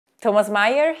Thomas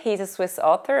Meyer, he's a Swiss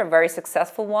author, a very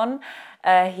successful one.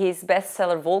 His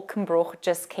bestseller Wolkenbruch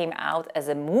just came out as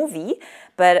a movie,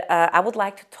 but I would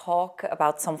like to talk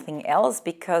about something else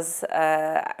because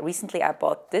recently I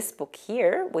bought this book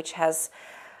here, which has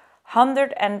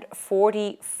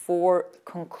 144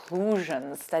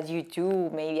 conclusions that you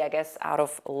do, maybe I guess, out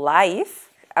of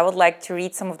life. I would like to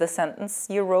read some of the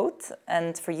sentences you wrote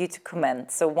and for you to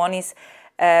comment. So one is,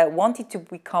 wanting to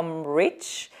become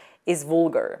rich is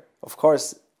vulgar. Of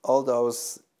course, all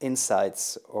those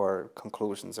insights or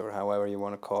conclusions, or however you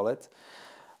want to call it,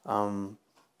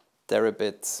 they're a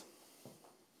bit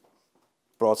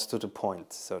brought to the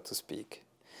point, so to speak.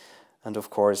 And of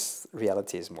course,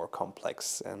 reality is more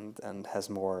complex and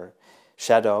has more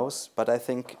shadows. But I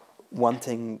think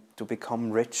wanting to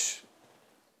become rich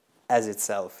as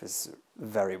itself is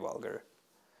very vulgar.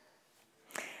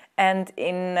 And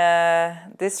in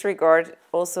this regard,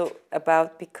 also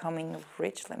about becoming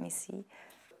rich, let me see.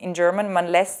 In German, man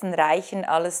lässt den Reichen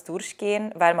alles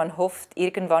durchgehen, weil man hofft,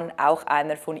 irgendwann auch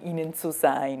einer von ihnen zu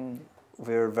sein.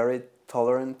 We're very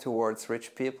tolerant towards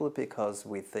rich people because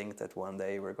we think that one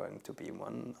day we're going to be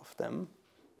one of them.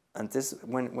 And this,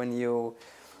 when you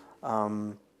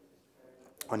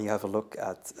have a look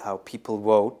at how people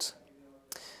vote,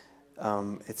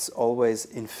 it's always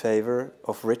in favor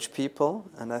of rich people,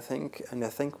 and I think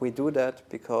we do that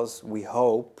because we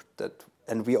hope that,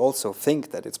 and we also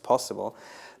think that it's possible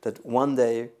that one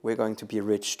day we're going to be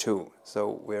rich too.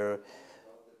 So we're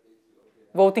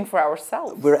voting for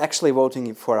ourselves. We're actually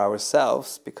voting for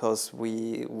ourselves because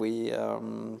we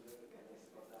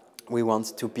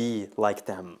want to be like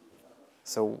them.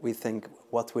 So we think,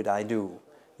 what would I do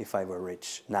if I were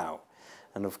rich now?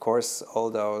 And of course, all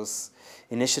those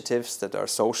initiatives that are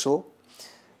social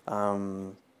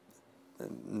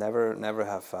never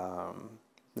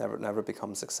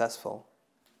become successful.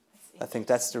 I think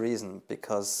that's the reason,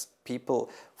 because people,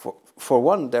 for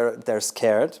one, they're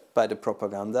scared by the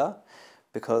propaganda,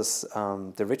 because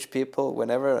the rich people,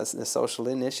 whenever a social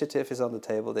initiative is on the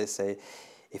table, they say,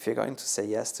 if you're going to say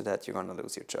yes to that, you're going to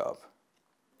lose your job.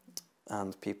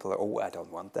 And people are, oh, I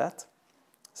don't want that.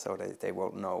 So they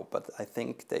won't know. But I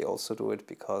think they also do it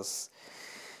because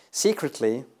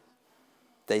secretly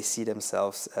they see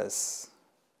themselves as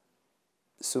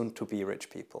soon-to-be rich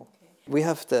people. We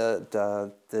have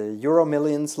the Euro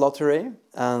Millions lottery,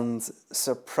 and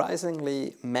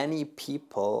surprisingly many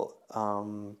people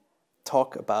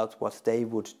talk about what they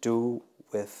would do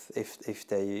with if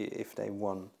they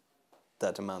won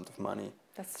that amount of money.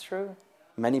 That's true.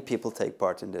 Many people take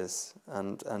part in this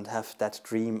and have that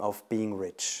dream of being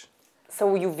rich.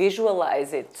 So you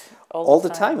visualize it all the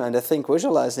time, and I think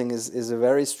visualizing is a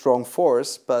very strong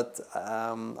force. But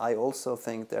I also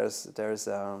think there's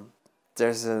an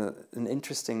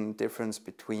interesting difference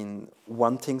between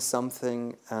wanting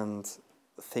something and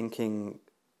thinking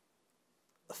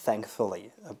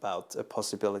thankfully about a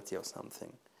possibility of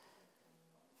something.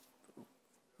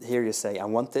 Here you say, I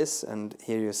want this, and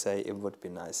here you say, it would be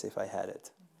nice if I had it.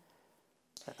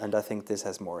 And I think this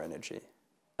has more energy.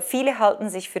 Viele halten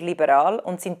sich für liberal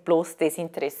und sind bloß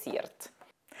desinteressiert.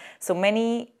 So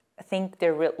many think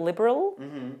they're liberal,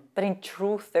 but in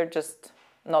truth they're just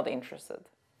not interested.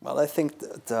 Well, I think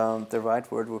the right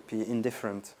word would be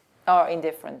indifferent. Oh,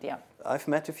 indifferent, yeah. I've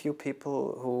met a few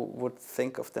people who would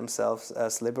think of themselves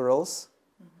as liberals,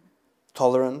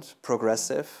 tolerant,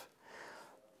 progressive,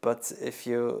 but if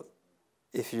you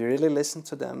really listen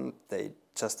to them, they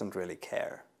just don't really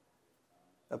care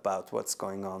about what's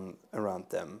going on around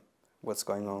them, what's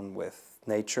going on with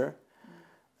nature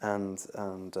and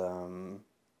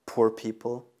poor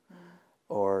people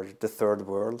or the third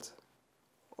world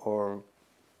or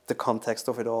the context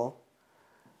of it all.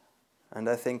 And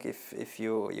I think if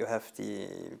you have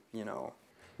the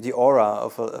aura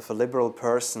of a liberal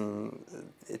person,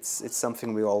 it's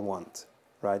something we all want,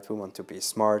 right? We want to be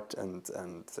smart and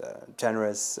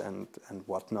generous and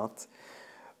whatnot,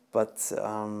 but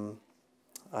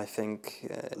I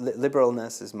think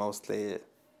liberalness is mostly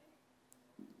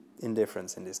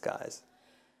indifference in disguise.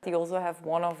 You also have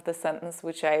one of the sentences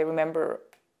which I remember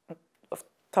off the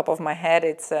top of my head.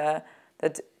 It's that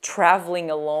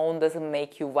traveling alone doesn't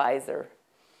make you wiser.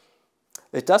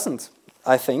 It doesn't.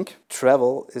 I think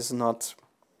travel is not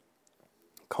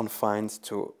confined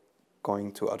to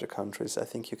going to other countries. I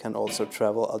think you can also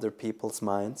travel other people's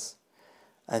minds.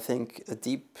 I think a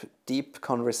deep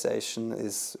conversation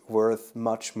is worth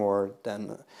much more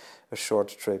than a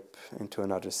short trip into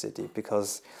another city,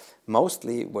 because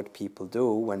mostly what people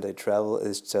do when they travel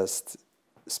is just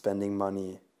spending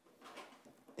money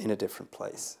in a different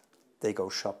place. They go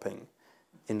shopping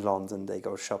in London, they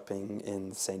go shopping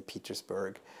in St.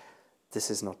 Petersburg, this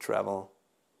is not travel.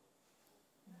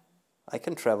 I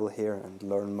can travel here and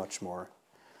learn much more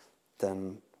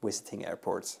than visiting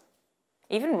airports.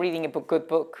 Even reading a good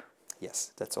book.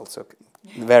 Yes, that's also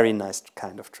a very nice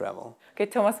kind of travel. Okay,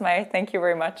 Thomas Meyer, thank you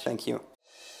very much. Thank you.